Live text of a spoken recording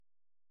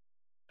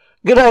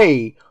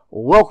G'day,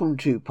 welcome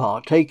to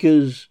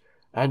Partakers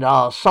and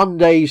our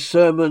Sunday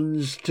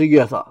sermons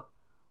together.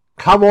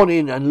 Come on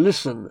in and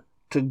listen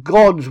to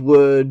God's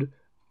Word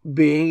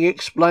being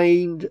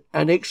explained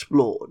and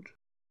explored.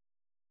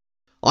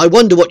 I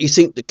wonder what you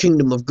think the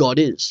kingdom of God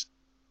is.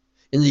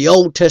 In the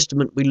Old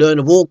Testament we learn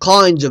of all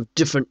kinds of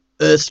different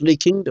earthly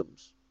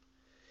kingdoms.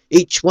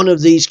 Each one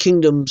of these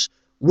kingdoms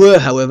were,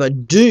 however,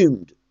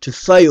 doomed to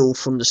fail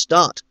from the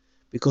start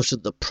because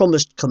of the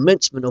promised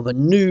commencement of a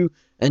new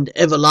and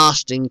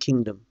everlasting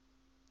kingdom.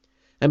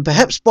 And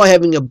perhaps by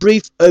having a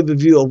brief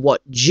overview of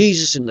what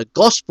Jesus in the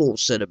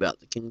Gospels said about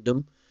the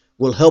kingdom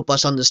will help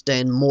us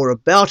understand more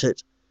about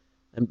it,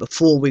 and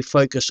before we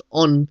focus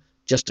on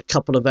just a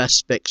couple of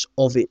aspects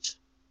of it.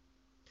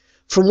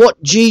 From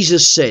what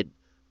Jesus said,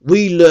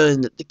 we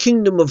learn that the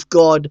kingdom of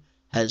God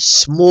has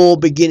small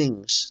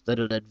beginnings, that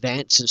it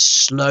advances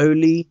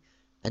slowly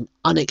and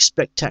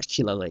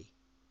unspectacularly,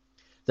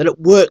 that it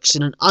works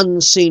in an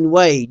unseen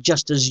way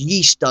just as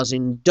yeast does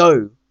in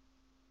dough,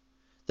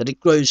 that it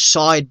grows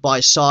side by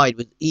side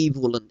with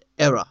evil and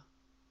error,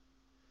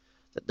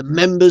 that the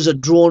members are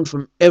drawn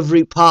from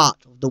every part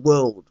of the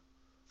world,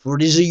 for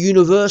it is a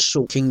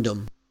universal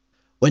kingdom.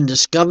 When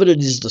discovered, it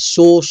is the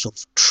source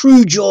of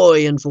true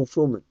joy and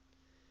fulfillment.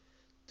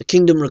 The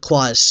kingdom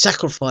requires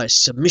sacrifice,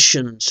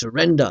 submission, and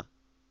surrender.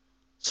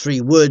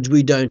 3 words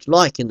we don't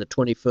like in the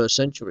 21st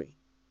century.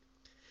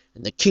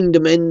 And the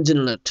kingdom ends in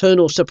an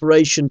eternal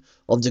separation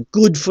of the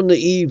good from the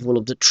evil,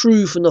 of the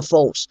true from the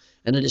false,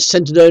 and it is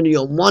centered only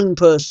on one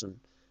person,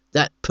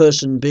 that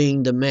person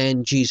being the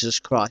man Jesus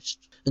Christ.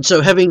 And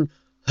so, having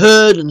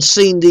heard and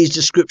seen these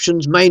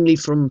descriptions, mainly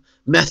from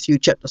Matthew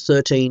chapter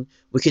 13,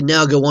 we can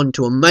now go on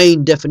to a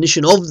main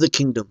definition of the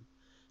kingdom.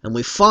 And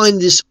we find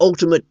this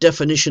ultimate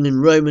definition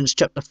in Romans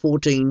chapter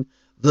 14,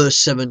 verse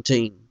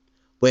 17,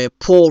 where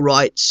Paul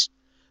writes,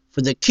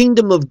 "For the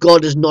kingdom of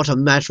God is not a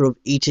matter of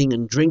eating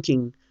and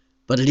drinking,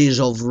 but it is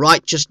of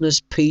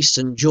righteousness, peace,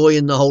 and joy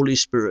in the Holy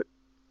Spirit."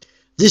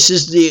 This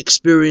is the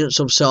experience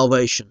of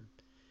salvation.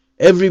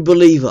 Every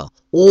believer,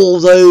 all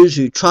those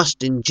who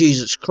trust in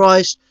Jesus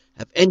Christ,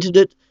 have entered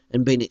it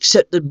and been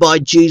accepted by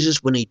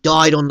Jesus when he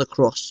died on the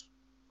cross.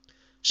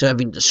 So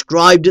having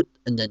described it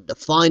and then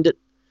defined it,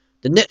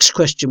 the next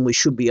question we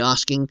should be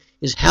asking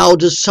is, how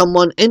does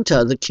someone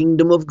enter the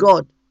kingdom of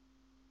God?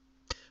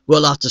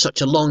 Well, after such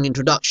a long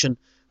introduction,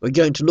 we're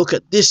going to look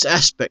at this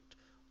aspect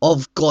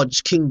of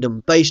God's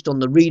kingdom based on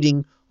the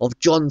reading of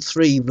John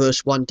 3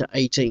 verse 1 to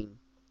 18.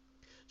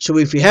 So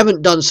if you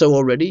haven't done so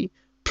already,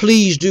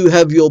 please do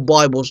have your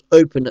Bibles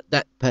open at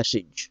that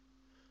passage.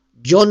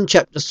 John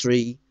chapter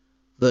 3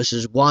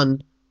 verses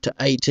 1 to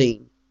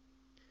 18.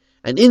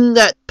 And in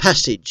that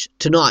passage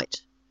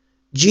tonight,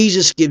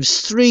 Jesus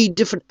gives 3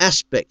 different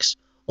aspects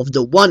of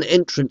the one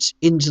entrance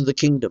into the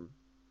kingdom.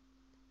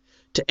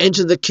 To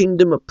enter the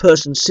kingdom, a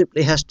person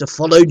simply has to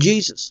follow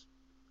Jesus.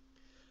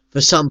 For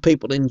some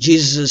people in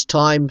Jesus'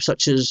 time,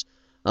 such as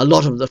a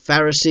lot of the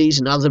Pharisees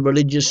and other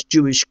religious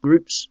Jewish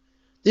groups,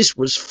 this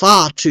was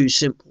far too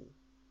simple.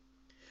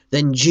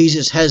 Then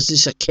Jesus has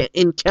this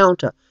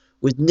encounter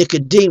with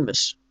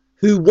Nicodemus,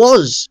 who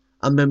was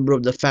a member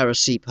of the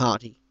Pharisee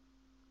party.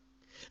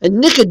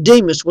 And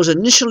Nicodemus was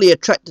initially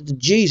attracted to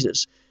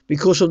Jesus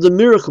because of the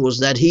miracles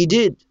that he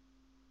did.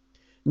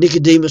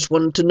 Nicodemus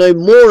wanted to know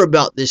more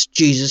about this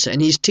Jesus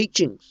and his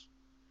teachings.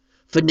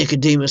 For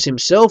Nicodemus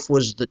himself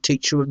was the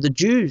teacher of the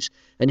Jews,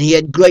 and he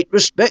had great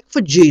respect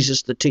for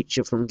Jesus, the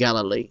teacher from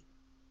Galilee.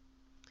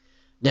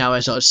 Now,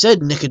 as I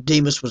said,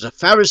 Nicodemus was a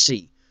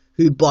Pharisee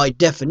who by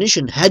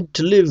definition had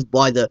to live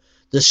by the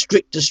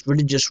strictest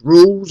religious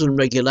rules and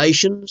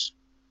regulations.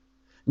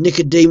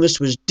 Nicodemus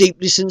was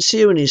deeply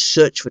sincere in his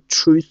search for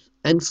truth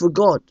and for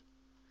God.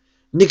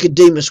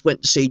 Nicodemus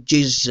went to see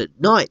Jesus at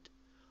night,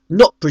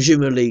 not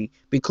presumably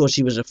because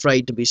he was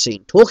afraid to be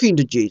seen talking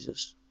to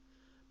Jesus,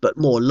 but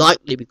more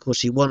likely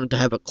because he wanted to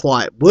have a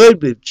quiet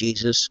word with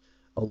Jesus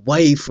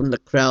away from the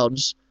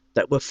crowds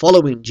that were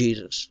following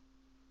Jesus.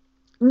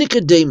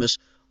 Nicodemus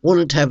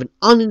wanted to have an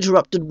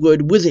uninterrupted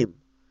word with him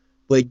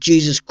where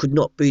Jesus could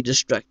not be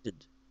distracted.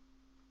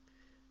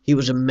 He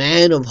was a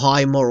man of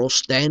high moral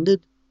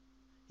standard.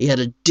 He had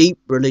a deep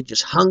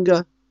religious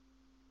hunger,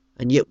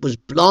 and yet was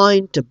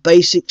blind to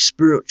basic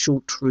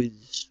spiritual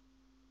truths.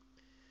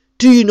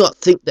 Do you not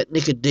think that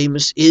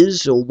Nicodemus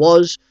is or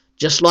was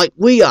just like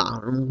we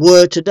are and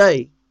were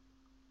today?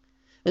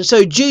 And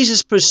so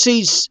Jesus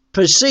proceeds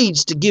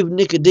to give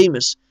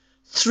Nicodemus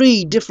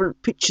 3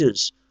 different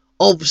pictures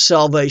of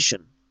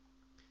salvation.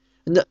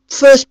 And the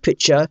first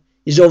picture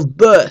is of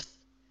birth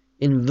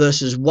in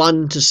verses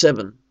 1 to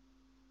 7.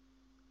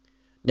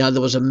 Now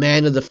there was a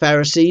man of the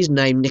Pharisees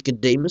named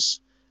Nicodemus,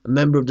 a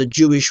member of the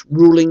Jewish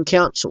ruling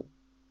council.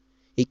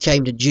 He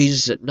came to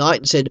Jesus at night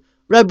and said,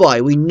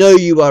 "Rabbi, we know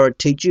you are a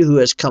teacher who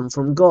has come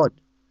from God,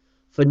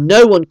 for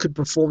no one could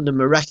perform the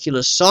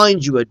miraculous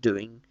signs you are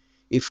doing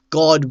if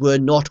God were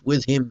not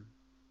with him."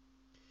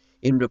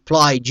 In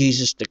reply,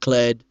 Jesus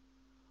declared,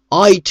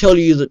 "I tell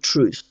you the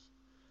truth.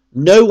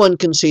 No one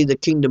can see the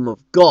kingdom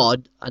of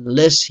God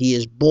unless he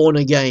is born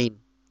again."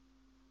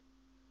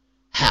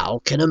 How How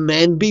can a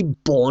man be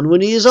born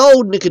when he is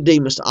old?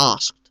 Nicodemus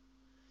asked.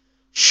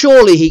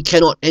 Surely he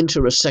cannot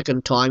enter a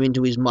second time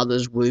into his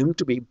mother's womb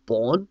to be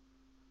born.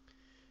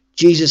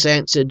 Jesus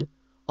answered,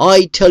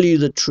 I tell you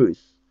the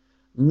truth.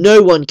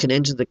 No one can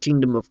enter the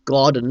kingdom of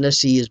God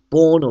unless he is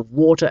born of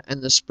water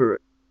and the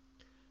Spirit.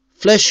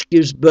 Flesh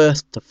gives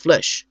birth to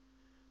flesh,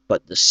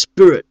 but the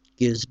Spirit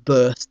gives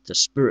birth to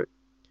spirit.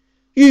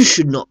 You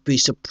should not be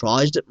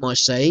surprised at my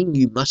saying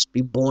you must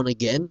be born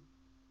again.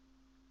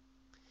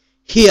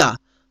 Here,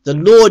 the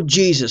Lord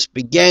Jesus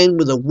began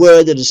with a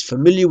word that is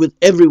familiar with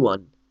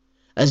everyone,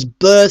 as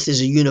birth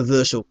is a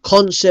universal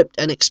concept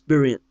and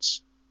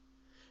experience.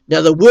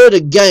 Now the word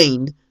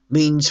again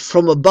means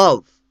from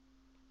above.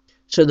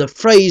 So the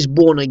phrase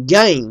born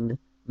again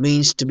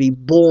means to be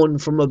born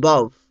from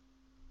above.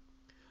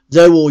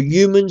 Though all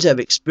humans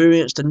have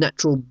experienced a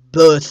natural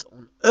birth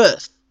on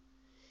earth,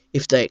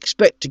 if they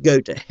expect to go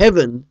to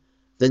heaven,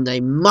 then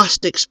they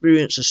must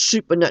experience a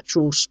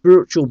supernatural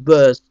spiritual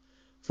birth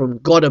from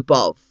God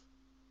above,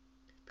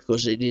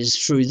 because it is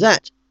through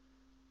that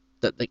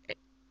the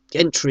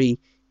entry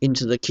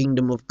into the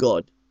kingdom of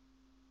God.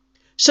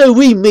 So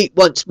we meet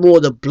once more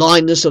the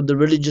blindness of the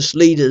religious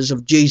leaders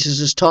of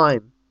Jesus'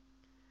 time.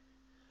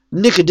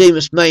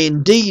 Nicodemus may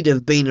indeed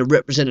have been a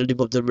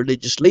representative of the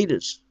religious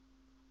leaders.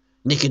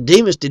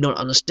 Nicodemus did not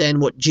understand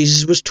what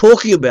Jesus was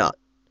talking about.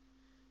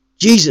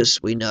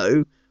 Jesus, we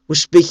know,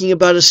 was speaking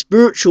about a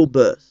spiritual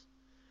birth,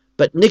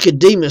 but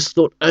Nicodemus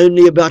thought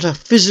only about a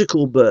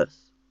physical birth.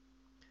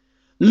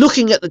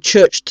 Looking at the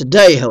church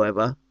today,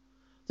 however,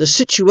 the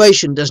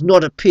situation does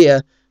not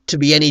appear to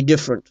be any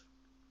different.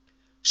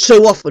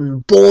 So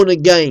often, born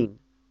again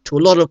to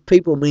a lot of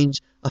people means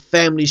a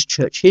family's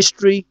church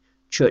history,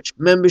 church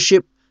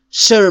membership,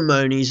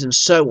 ceremonies, and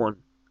so on.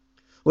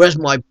 Whereas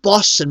my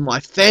boss and my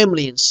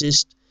family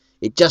insist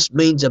it just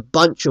means a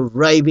bunch of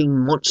raving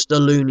monster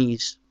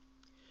loonies.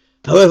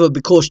 However,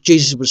 because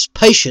Jesus was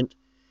patient,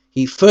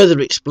 he further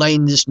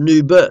explained this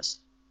new birth.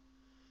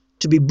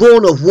 To be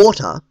born of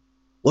water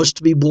was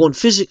to be born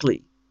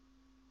physically,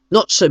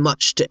 not so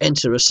much to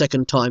enter a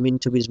second time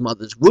into his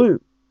mother's womb,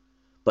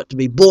 but to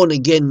be born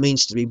again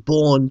means to be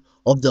born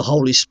of the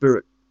Holy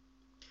Spirit.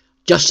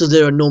 Just as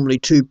there are normally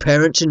two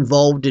parents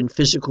involved in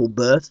physical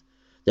birth,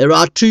 there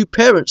are two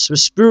parents for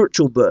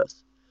spiritual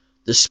birth.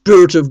 The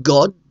Spirit of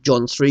God,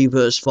 John 3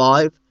 verse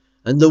 5,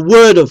 and the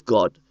Word of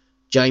God,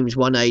 James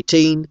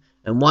 1:18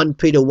 and 1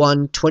 Peter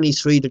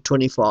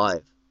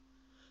 1:23-25.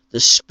 The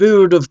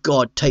Spirit of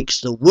God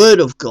takes the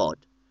Word of God,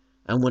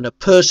 and when a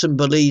person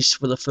believes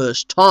for the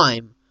first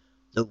time,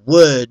 the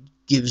Word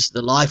gives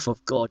the life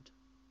of God.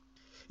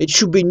 It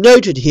should be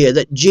noted here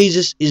that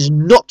Jesus is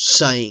not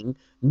saying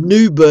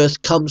new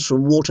birth comes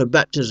from water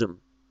baptism.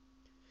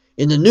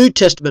 In the New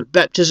Testament,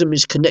 baptism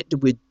is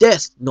connected with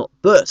death, not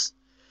birth,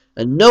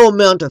 and no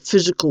amount of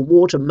physical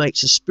water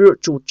makes a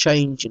spiritual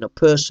change in a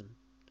person.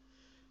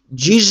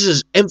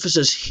 Jesus'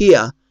 emphasis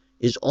here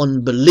is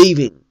on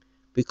believing,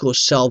 because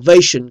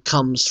salvation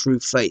comes through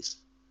faith.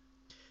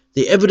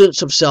 The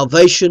evidence of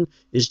salvation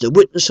is the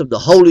witness of the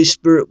Holy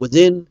Spirit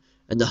within,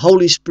 and the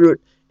Holy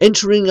Spirit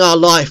entering our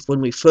life when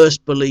we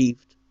first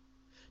believed.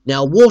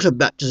 Now, water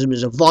baptism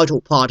is a vital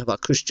part of our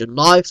Christian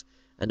life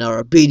and our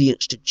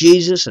obedience to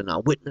Jesus and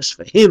our witness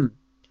for Him,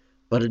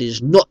 but it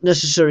is not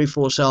necessary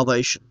for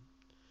salvation.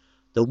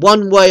 The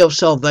one way of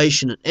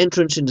salvation and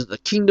entrance into the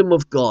kingdom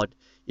of God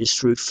is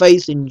through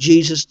faith in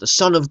Jesus, the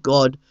Son of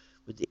God,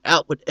 with the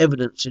outward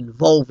evidence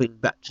involving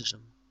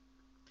baptism.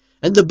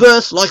 And the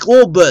birth, like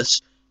all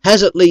births,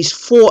 has at least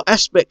 4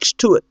 aspects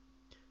to it: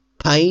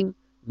 pain,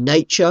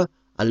 nature,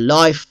 a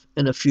life,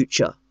 and a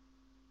future.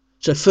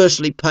 So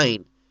firstly,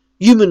 pain.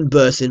 Human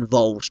birth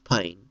involves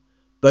pain,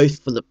 both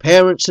for the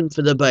parents and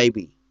for the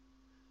baby.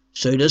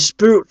 So does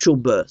spiritual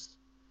birth.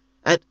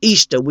 At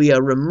Easter we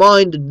are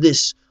reminded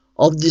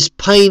of this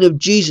pain of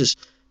Jesus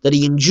that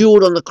He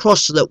endured on the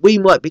cross so that we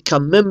might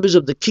become members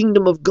of the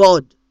kingdom of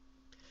God.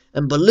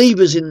 And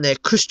believers in their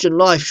Christian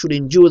life should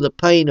endure the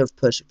pain of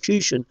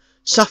persecution,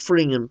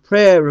 suffering and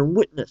prayer and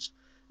witness,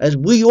 as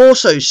we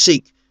also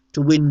seek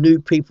to win new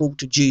people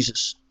to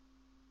Jesus.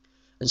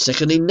 And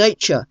secondly,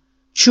 nature.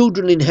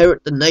 Children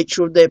inherit the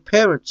nature of their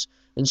parents,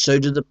 and so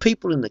do the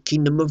people in the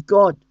kingdom of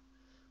God.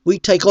 We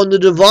take on the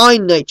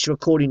divine nature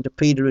according to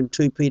Peter in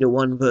 2 Peter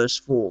 1 verse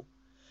 4.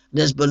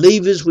 And as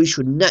believers we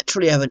should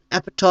naturally have an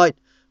appetite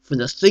for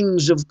the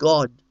things of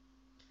God.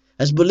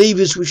 As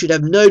believers we should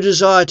have no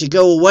desire to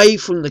go away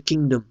from the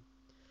kingdom.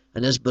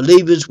 And as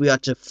believers we are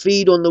to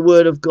feed on the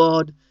word of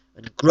God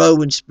and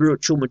grow in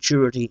spiritual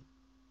maturity.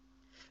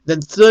 Then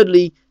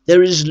thirdly,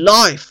 there is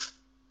life.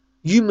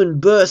 Human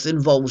birth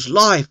involves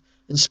life,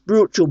 and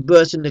spiritual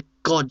birth into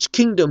God's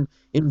kingdom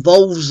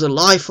involves the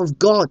life of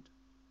God.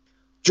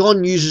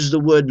 John uses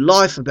the word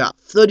life about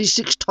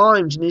 36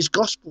 times in his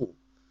gospel.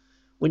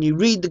 When you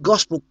read the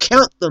gospel,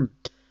 count them.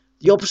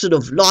 The opposite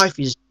of life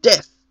is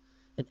death,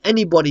 and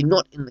anybody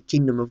not in the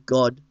kingdom of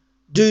God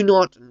do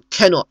not and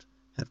cannot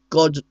have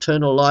God's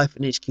eternal life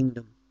in His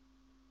kingdom.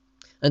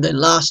 And then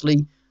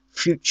lastly,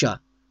 future.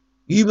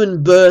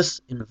 Human birth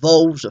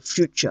involves a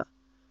future,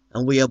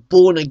 and we are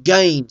born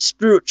again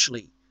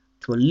spiritually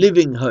to a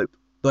living hope,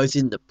 both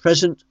in the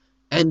present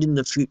and in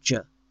the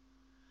future.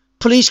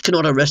 Police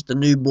cannot arrest a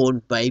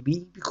newborn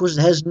baby because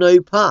it has no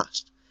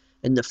past,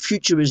 and the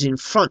future is in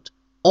front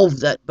of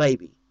that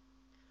baby.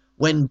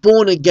 When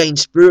born again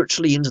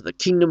spiritually into the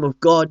kingdom of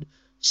God,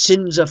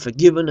 sins are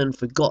forgiven and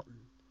forgotten,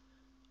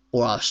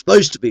 or are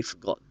supposed to be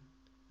forgotten,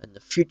 and the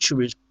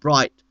future is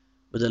bright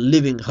with a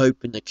living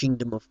hope in the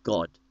kingdom of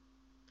God.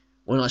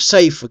 When I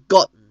say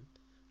forgotten,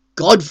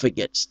 God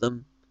forgets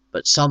them,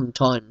 but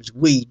sometimes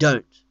we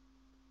don't.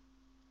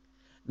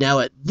 Now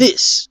at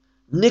this,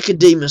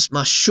 Nicodemus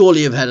must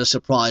surely have had a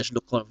surprised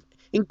look of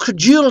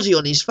incredulity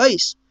on his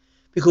face,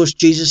 because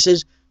Jesus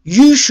says,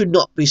 "You should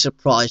not be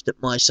surprised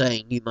at my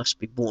saying you must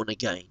be born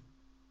again."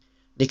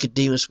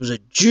 Nicodemus was a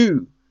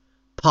Jew,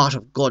 part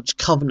of God's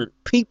covenant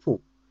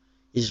people.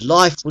 His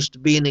life was to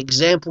be an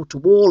example to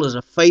all as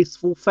a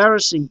faithful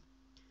Pharisee.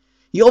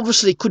 He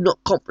obviously could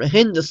not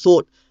comprehend the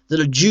thought that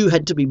a Jew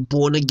had to be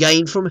born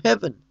again from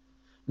heaven.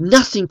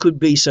 Nothing could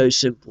be so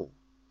simple.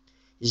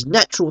 His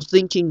natural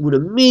thinking would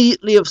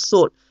immediately have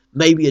thought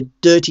maybe a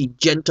dirty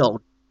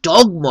Gentile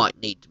dog might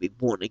need to be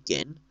born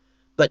again,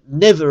 but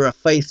never a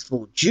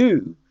faithful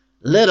Jew,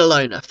 let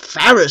alone a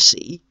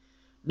Pharisee.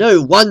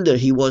 No wonder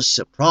he was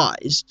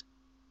surprised.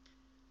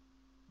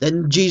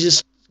 Then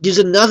Jesus gives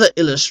another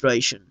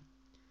illustration,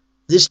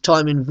 this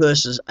time in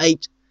verses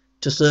 8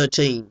 to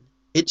 13.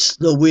 It's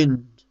the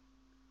wind.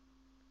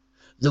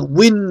 The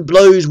wind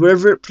blows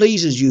wherever it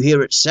pleases. You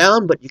hear its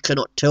sound, but you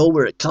cannot tell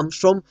where it comes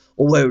from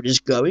or where it is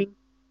going.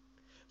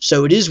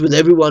 So it is with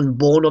everyone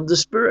born of the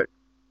Spirit.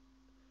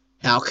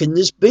 How can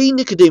this be?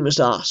 Nicodemus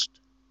asked.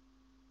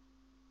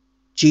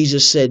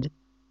 Jesus said,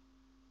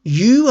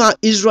 "You are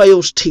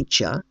Israel's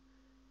teacher,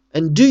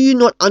 and do you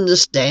not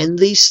understand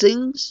these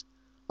things?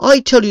 I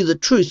tell you the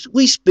truth,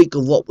 we speak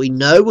of what we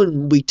know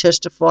and we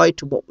testify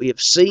to what we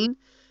have seen,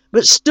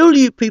 but still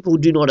you people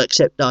do not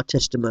accept our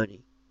testimony.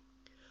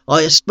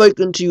 I have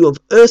spoken to you of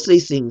earthly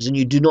things, and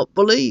you do not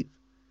believe.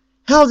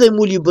 How then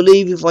will you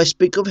believe if I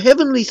speak of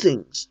heavenly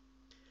things?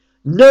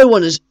 No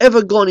one has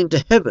ever gone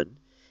into heaven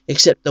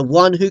except the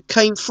one who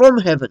came from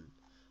heaven,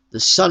 the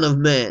Son of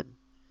Man."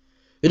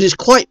 It is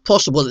quite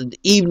possible that the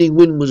evening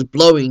wind was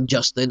blowing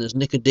just then as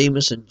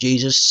Nicodemus and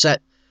Jesus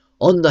sat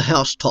on the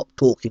housetop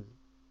talking.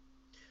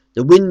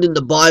 The wind in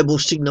the Bible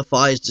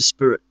signifies the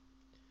Spirit.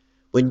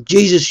 When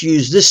Jesus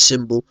used this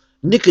symbol,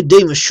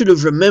 Nicodemus should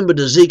have remembered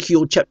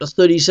Ezekiel chapter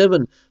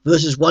 37,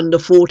 verses 1 to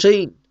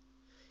 14.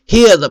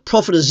 Here the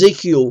prophet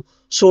Ezekiel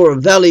saw a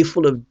valley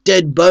full of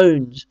dead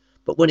bones,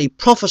 but when he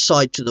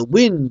prophesied to the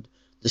wind,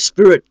 the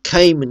Spirit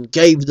came and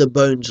gave the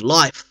bones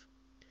life.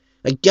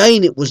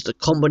 Again, it was the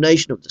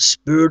combination of the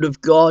Spirit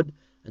of God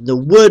and the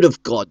Word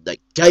of God that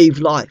gave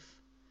life.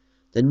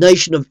 The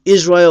nation of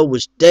Israel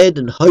was dead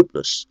and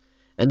hopeless,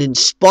 and in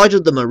spite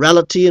of the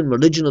morality and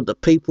religion of the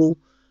people,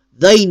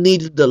 they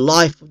needed the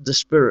life of the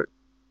Spirit.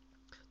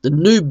 The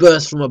new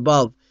birth from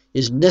above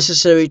is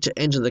necessary to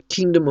enter the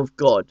kingdom of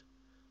God,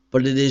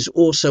 but it is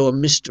also a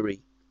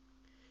mystery.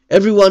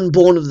 Everyone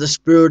born of the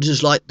Spirit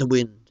is like the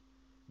wind.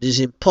 It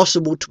is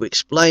impossible to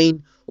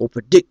explain or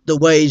predict the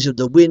ways of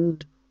the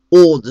wind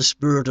or the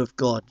Spirit of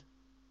God.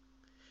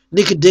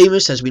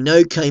 Nicodemus, as we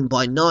know, came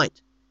by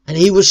night, and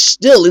he was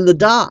still in the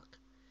dark.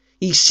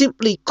 He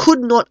simply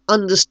could not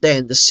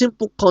understand the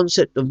simple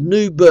concept of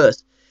new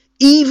birth,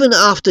 even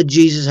after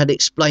Jesus had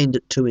explained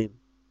it to him.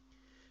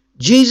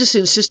 Jesus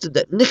insisted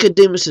that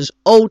Nicodemus's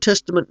Old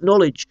Testament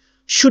knowledge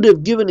should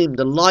have given him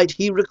the light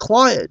he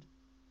required.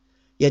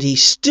 Yet he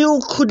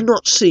still could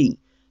not see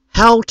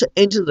how to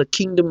enter the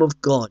kingdom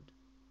of God.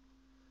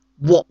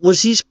 What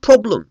was his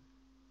problem?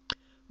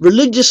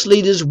 Religious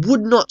leaders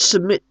would not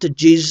submit to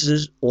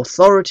Jesus'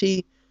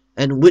 authority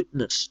and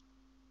witness.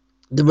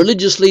 The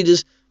religious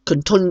leaders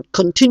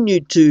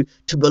continued to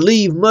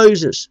believe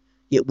Moses,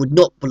 yet would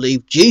not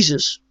believe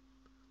Jesus.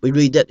 We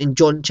read that in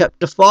John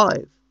chapter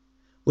 5,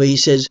 where he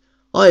says,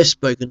 "I have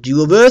spoken to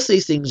you of earthly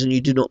things, and you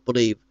do not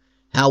believe.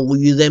 How will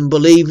you then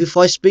believe if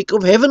I speak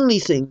of heavenly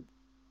things?"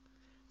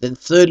 Then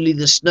thirdly,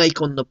 the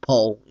snake on the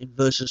pole in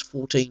verses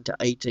 14 to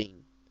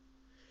 18.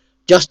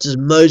 Just as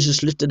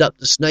Moses lifted up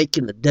the snake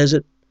in the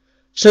desert,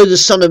 so the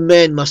Son of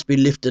Man must be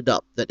lifted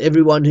up, that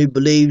everyone who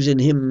believes in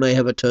him may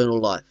have eternal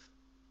life.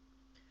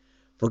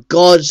 For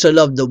God so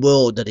loved the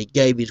world that he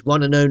gave his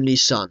one and only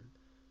Son,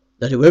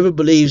 that whoever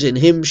believes in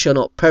him shall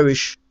not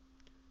perish,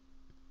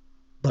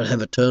 but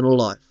have eternal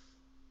life.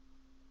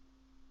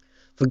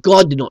 For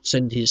God did not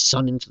send his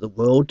Son into the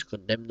world to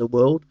condemn the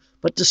world,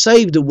 but to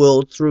save the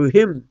world through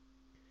him.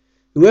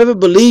 Whoever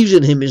believes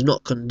in him is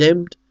not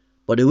condemned,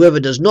 but whoever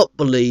does not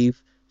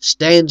believe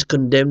stands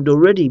condemned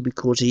already,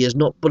 because he has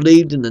not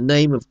believed in the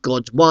name of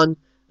God's one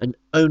and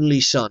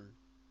only Son.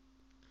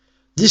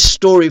 This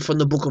story from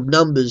the book of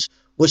Numbers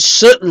was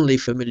certainly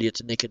familiar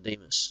to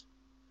Nicodemus.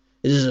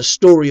 It is a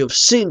story of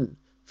sin,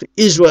 for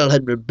Israel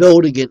had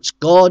rebelled against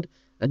God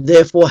and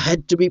therefore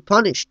had to be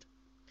punished.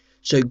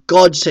 So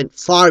God sent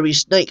fiery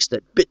snakes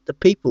that bit the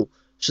people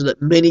so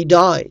that many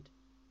died.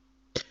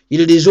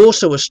 Yet it is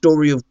also a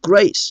story of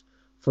grace,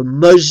 For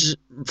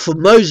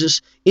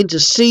Moses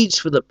intercedes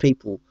for the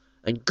people,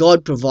 and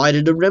God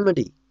provided a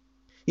remedy.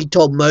 He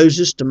told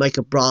Moses to make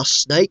a brass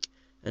snake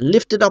and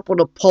lift it up on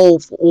a pole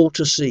for all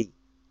to see.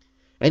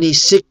 Any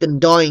sick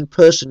and dying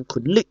person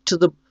could look to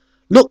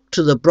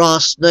the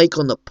brass snake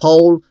on the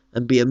pole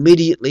and be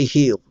immediately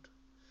healed.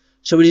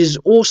 So it is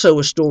also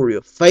a story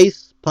of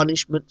faith,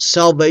 punishment,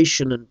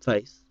 salvation, and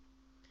faith.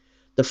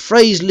 The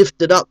phrase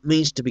lifted up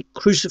means to be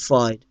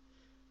crucified.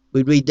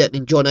 We read that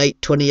in John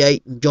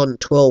 8:28 and John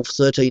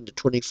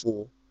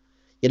 12:13-24.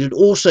 Yet it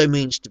also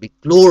means to be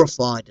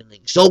glorified and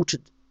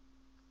exalted.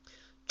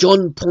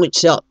 John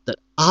points out that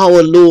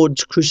our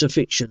Lord's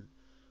crucifixion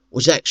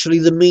was actually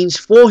the means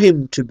for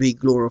him to be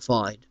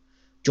glorified.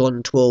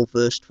 John 12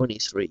 verse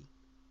 23.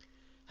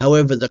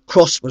 However, the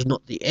cross was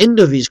not the end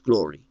of his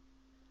glory.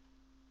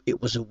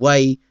 It was a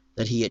way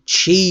that he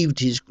achieved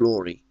his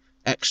glory.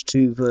 Acts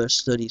 2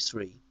 verse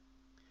 33.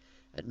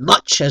 And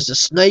much as the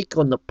snake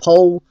on the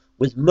pole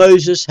with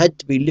Moses had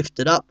to be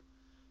lifted up,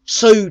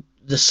 so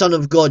the Son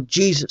of God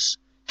Jesus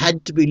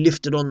had to be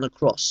lifted on the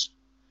cross.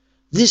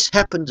 This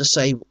happened to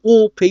save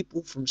all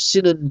people from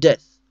sin and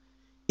death,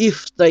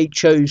 if they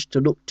chose to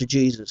look to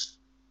Jesus.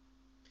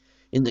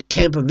 In the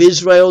camp of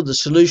Israel, the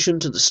solution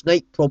to the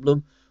snake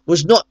problem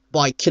was not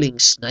by killing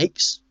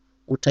snakes,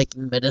 or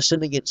taking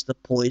medicine against the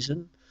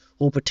poison,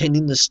 or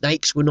pretending the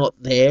snakes were not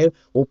there,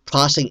 or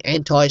passing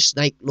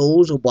anti-snake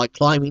laws, or by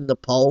climbing the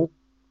pole.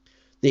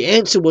 The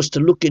answer was to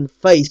look in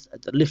faith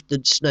at the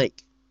lifted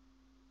snake.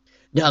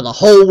 Now the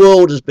whole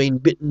world has been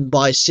bitten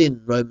by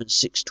sin, Romans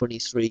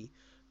 6:23.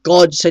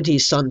 God sent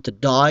his Son to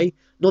die,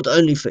 not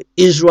only for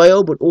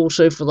Israel, but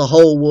also for the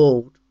whole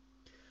world.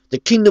 The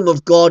kingdom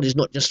of God is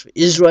not just for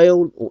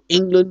Israel, or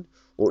England,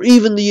 or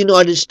even the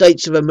United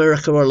States of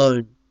America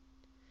alone.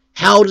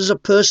 How does a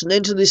person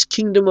enter this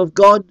kingdom of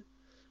God?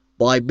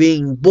 By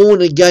being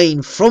born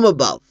again from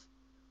above,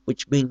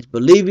 which means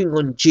believing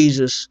on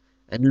Jesus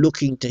and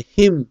looking to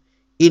him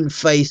in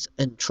faith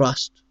and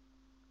trust.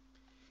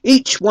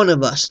 Each one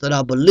of us that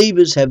are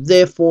believers have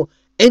therefore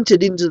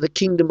entered into the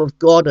kingdom of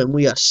God, and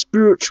we are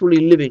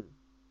spiritually living.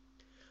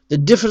 The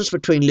difference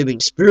between living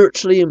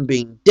spiritually and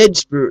being dead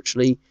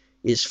spiritually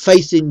is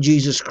faith in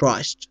Jesus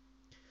Christ.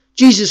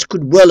 Jesus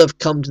could well have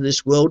come to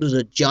this world as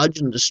a judge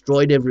and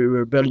destroyed every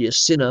rebellious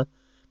sinner,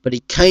 but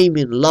he came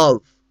in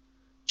love.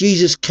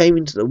 Jesus came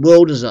into the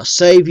world as our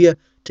Saviour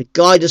to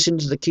guide us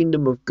into the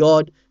kingdom of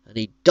God, and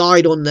he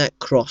died on that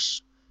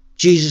cross.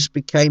 Jesus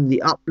became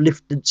the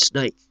uplifted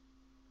snake.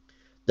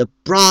 The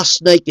brass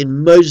snake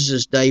in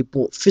Moses' day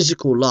brought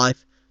physical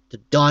life to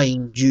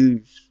dying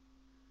Jews,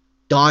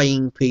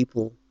 dying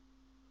people.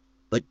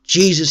 But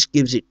Jesus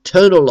gives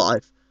eternal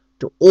life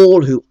to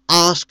all who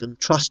ask and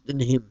trust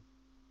in him.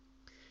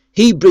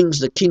 He brings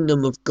the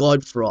kingdom of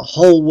God for a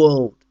whole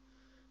world,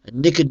 and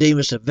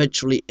Nicodemus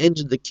eventually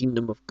entered the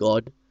kingdom of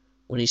God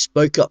when he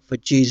spoke up for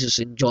Jesus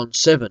in John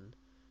 7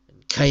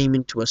 and came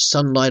into a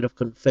sunlight of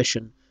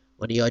confession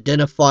when he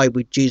identified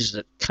with Jesus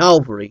at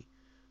Calvary,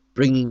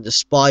 bringing the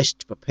spice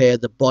to prepare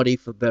the body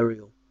for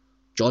burial.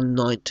 John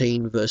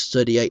 19 verse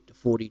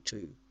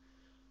 38-42.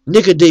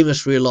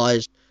 Nicodemus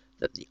realized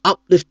that the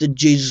uplifted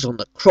Jesus on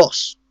the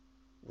cross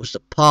was the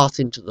path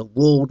into the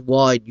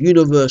worldwide,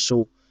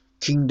 universal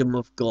kingdom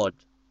of God.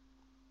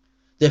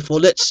 Therefore,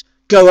 let's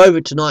go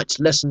over tonight's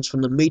lessons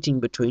from the meeting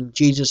between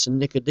Jesus and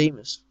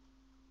Nicodemus.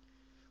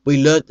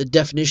 We learnt the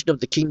definition of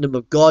the kingdom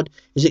of God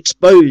is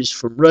exposed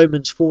from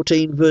Romans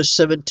 14 verse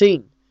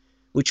 17,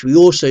 which we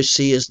also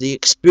see as the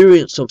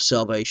experience of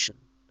salvation.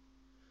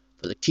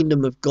 For the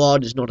kingdom of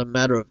God is not a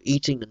matter of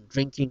eating and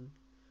drinking,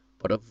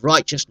 but of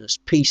righteousness,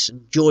 peace,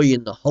 and joy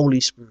in the Holy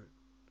Spirit.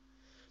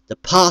 The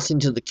path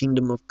into the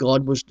kingdom of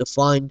God was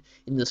defined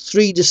in the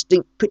three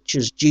distinct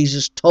pictures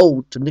Jesus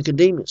told to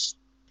Nicodemus.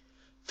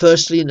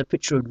 Firstly, in the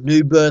picture of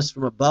new birth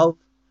from above.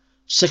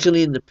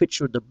 Secondly, in the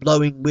picture of the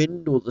blowing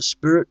wind or the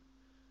Spirit.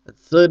 And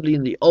thirdly,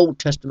 in the Old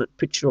Testament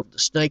picture of the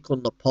snake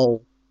on the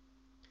pole.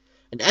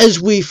 And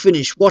as we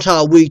finish, what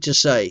are we to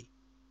say?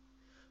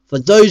 For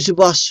those of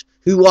us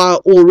who are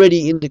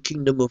already in the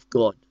kingdom of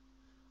God,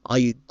 are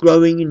you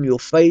growing in your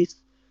faith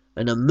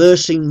and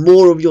immersing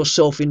more of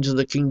yourself into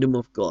the kingdom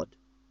of God?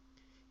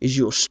 Is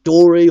your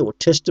story or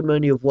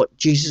testimony of what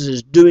Jesus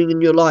is doing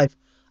in your life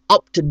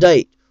up to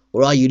date,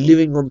 or are you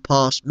living on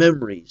past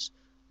memories,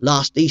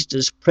 last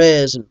Easter's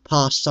prayers and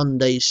past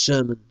Sunday's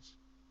sermons?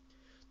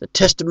 The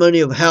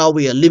testimony of how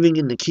we are living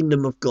in the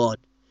kingdom of God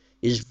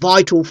is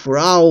vital for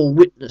our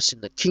witness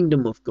in the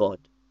kingdom of God.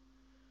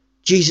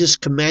 Jesus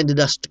commanded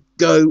us to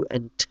go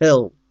and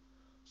tell.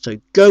 So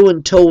go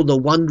and tell the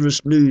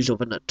wondrous news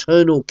of an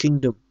eternal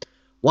kingdom,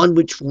 one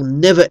which will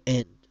never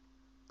end.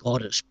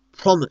 God has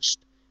promised,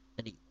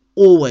 and he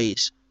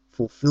always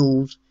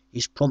fulfills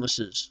his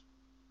promises.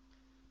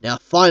 Now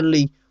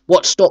finally,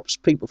 what stops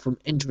people from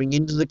entering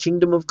into the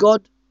kingdom of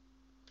God?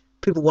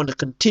 People want to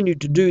continue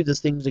to do the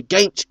things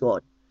against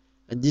God,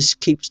 and this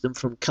keeps them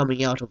from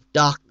coming out of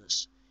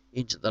darkness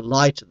into the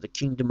light of the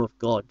kingdom of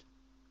God.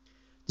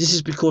 This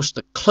is because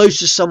the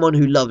closer someone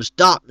who loves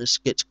darkness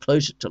gets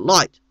closer to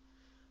light,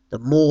 the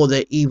more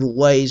their evil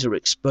ways are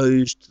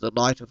exposed to the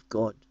light of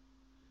God.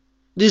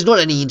 It is not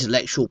any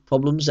intellectual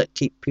problems that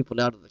keep people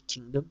out of the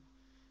kingdom.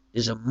 It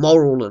is a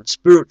moral and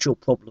spiritual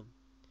problem.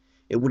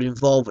 It would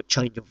involve a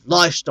change of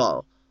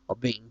lifestyle, of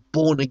being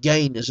born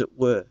again, as it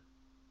were.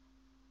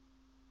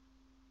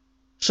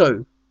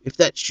 So, if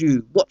that's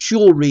you, what's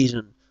your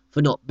reason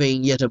for not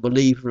being yet a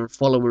believer and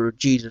follower of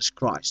Jesus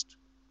Christ?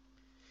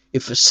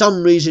 If for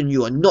some reason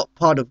you are not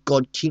part of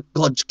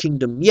God's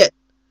kingdom yet,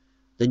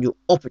 then your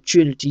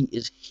opportunity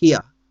is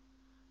here.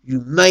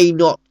 You may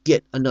not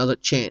get another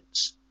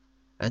chance,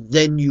 and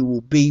then you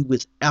will be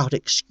without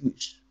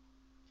excuse.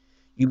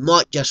 You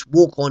might just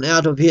walk on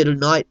out of here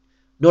tonight,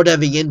 not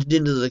having entered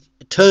into the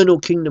eternal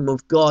kingdom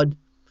of God,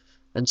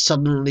 and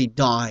suddenly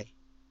die.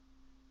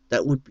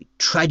 That would be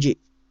tragic.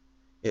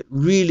 It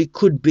really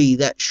could be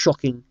that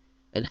shocking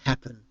and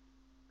happen.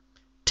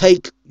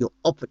 Take your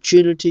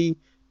opportunity,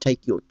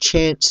 take your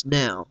chance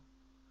now.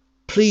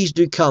 Please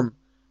do come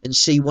and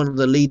see one of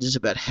the leaders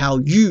about how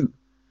you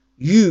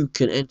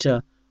can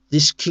enter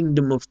this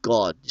kingdom of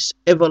God, this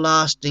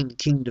everlasting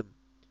kingdom,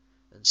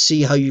 and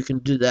see how you can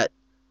do that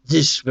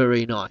this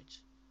very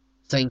night.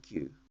 Thank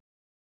you.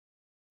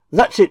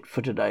 That's it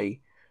for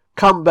today.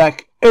 Come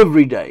back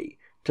every day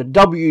to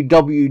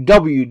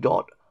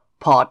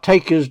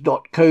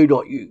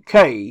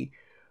www.partakers.co.uk,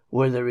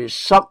 where there is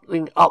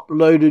something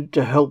uploaded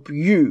to help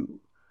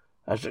you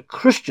as a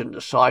Christian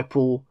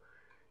disciple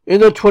in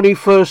the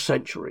 21st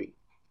century.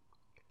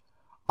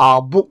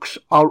 Our books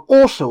are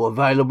also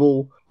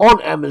available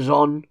on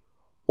Amazon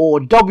or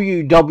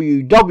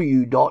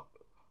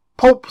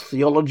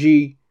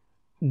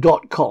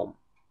www.pulptheology.com.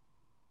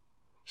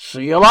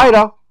 See you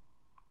later.